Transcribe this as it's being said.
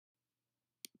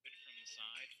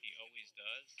like he always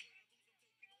does.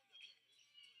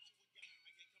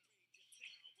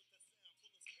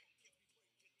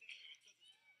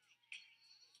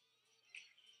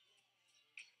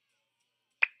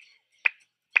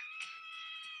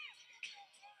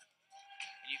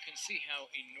 You can see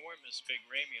how enormous Big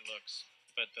Ramey looks,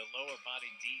 but the lower body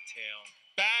detail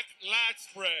back lat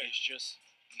spread is just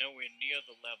nowhere near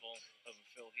the level of a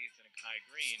Phil Heath and a Kai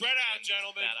Green. Spread out,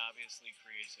 gentlemen. That obviously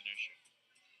creates an issue.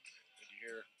 Did you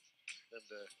hear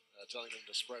them telling them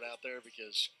to spread out there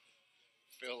because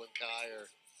Phil and Kai are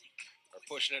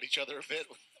pushing at each other a bit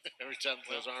every time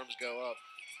those arms go up.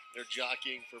 They're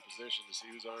jockeying for position to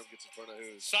see whose arm gets in front of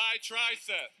whose. Side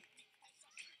tricep.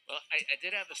 Well, I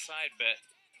did have a side bet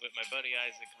with my buddy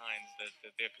Isaac Hines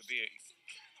that there could be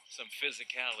some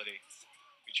physicality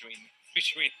between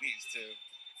these two.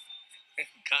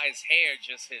 Kai's hair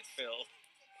just hit Phil.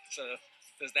 So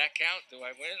does that count? Do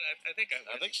I win? I think I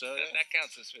win. I think so, yeah. That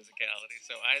counts as physicality.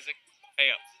 So Isaac, pay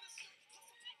up.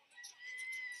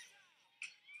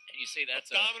 And you see that's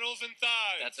abdominals and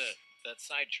thighs. That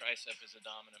side tricep is a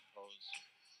dominant pose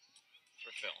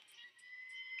for Phil.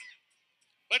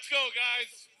 Let's go, guys.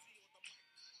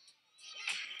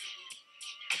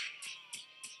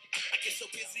 I get so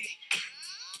busy.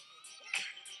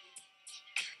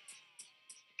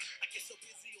 I get so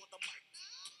busy on the mic.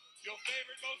 Your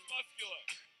favorite, most muscular.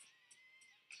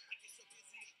 I get so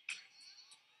busy.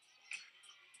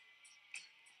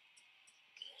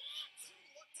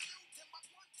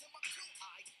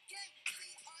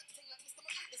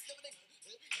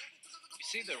 You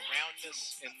see the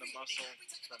roundness in the muscle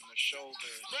from the shoulders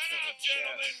to Spread the out,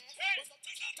 gentlemen. chest. Hey!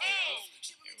 Oh!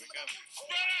 Here we go.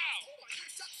 Spread out!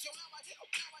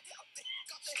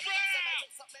 Spread out!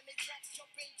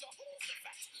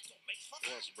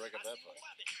 Who wants to break up that fight?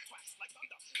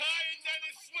 Kai and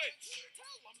Dennis switch.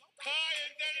 Kai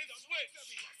and Dennis switch.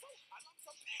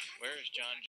 Where is John?